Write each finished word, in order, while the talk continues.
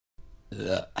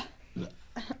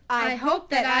I hope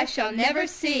that I shall never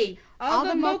see all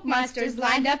the Moche monsters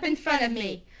lined up in front of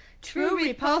me. True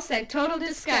repulse and total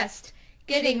disgust.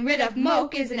 Getting rid of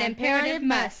Moche is an imperative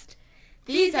must.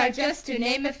 These are just to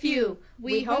name a few.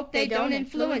 We hope they don't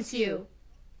influence you.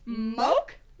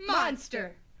 Moche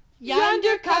monster.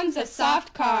 Yonder comes a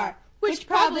soft car, which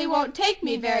probably won't take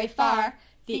me very far.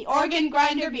 The organ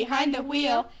grinder behind the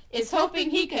wheel is hoping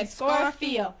he can score a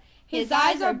feel. His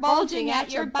eyes are bulging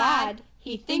at your bod.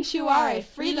 He thinks you are a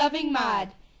free-loving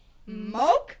mod.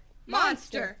 Moche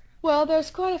monster. Well,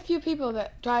 there's quite a few people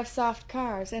that drive soft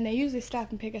cars, and they usually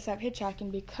stop and pick us up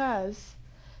hitchhiking because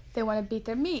they want to beat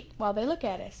their meat while they look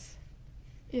at us.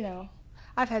 You know,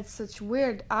 I've had such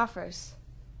weird offers.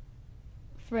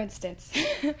 For instance,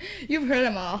 you've heard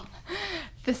them all.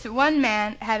 This one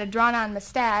man had a drawn-on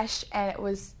mustache, and it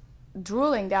was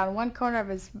drooling down one corner of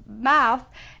his mouth,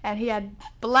 and he had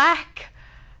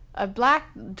a black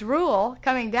drool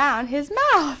coming down his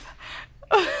mouth.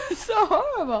 So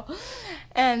horrible.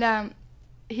 And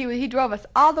he drove us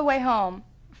all the way home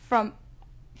from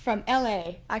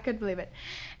L.A. I couldn't believe it.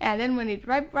 And then when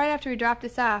right after he dropped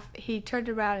us off, he turned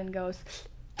around and goes,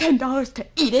 $10 to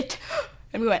eat it.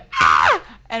 And we went, ah!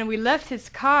 And we left his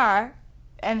car,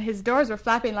 and his doors were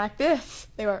flapping like this.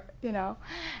 They were, you know.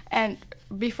 And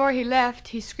before he left,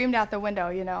 he screamed out the window,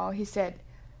 you know. He said,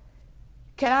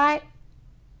 can I...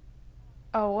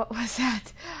 Oh, what was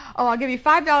that? Oh, I'll give you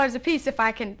 $5 apiece if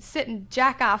I can sit and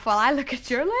jack off while I look at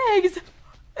your legs.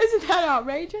 Isn't that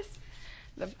outrageous?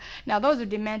 Now, those are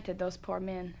demented, those poor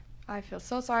men. I feel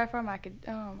so sorry for them.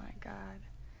 Oh, my God.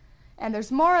 And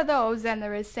there's more of those than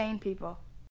there is sane people.